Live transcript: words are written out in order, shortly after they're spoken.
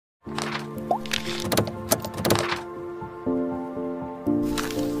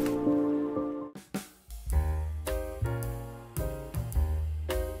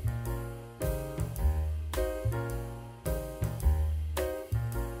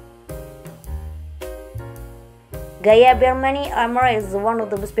Gaia Amaral is one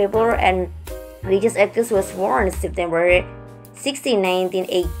of the most popular and richest actors who was born September 16,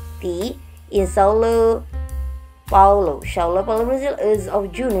 1980 in Sao Paulo, Brazil. As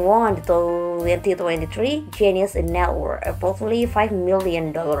of June 1, 2023, genius and net worth approximately $5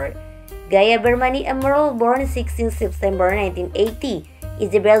 million. Gaia Amaral, born 16 September 1980,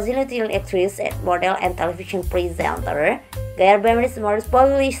 is a Brazilian television actress, model, and television presenter. Gaia is most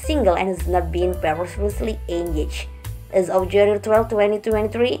probably single and has not been previously engaged. As of January 12,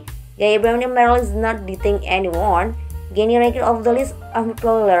 2023, Gaia Amaral is not dating anyone. Gaining ranking of the list of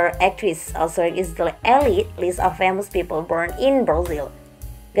popular actresses also is the elite list of famous people born in Brazil.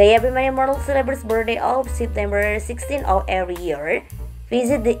 Gaia Amaral celebrates birthday of September 16 of every year.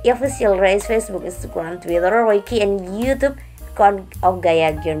 Visit the official race Facebook, Instagram, Twitter, Wiki, and YouTube account of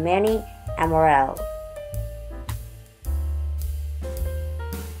Gaia Amaral.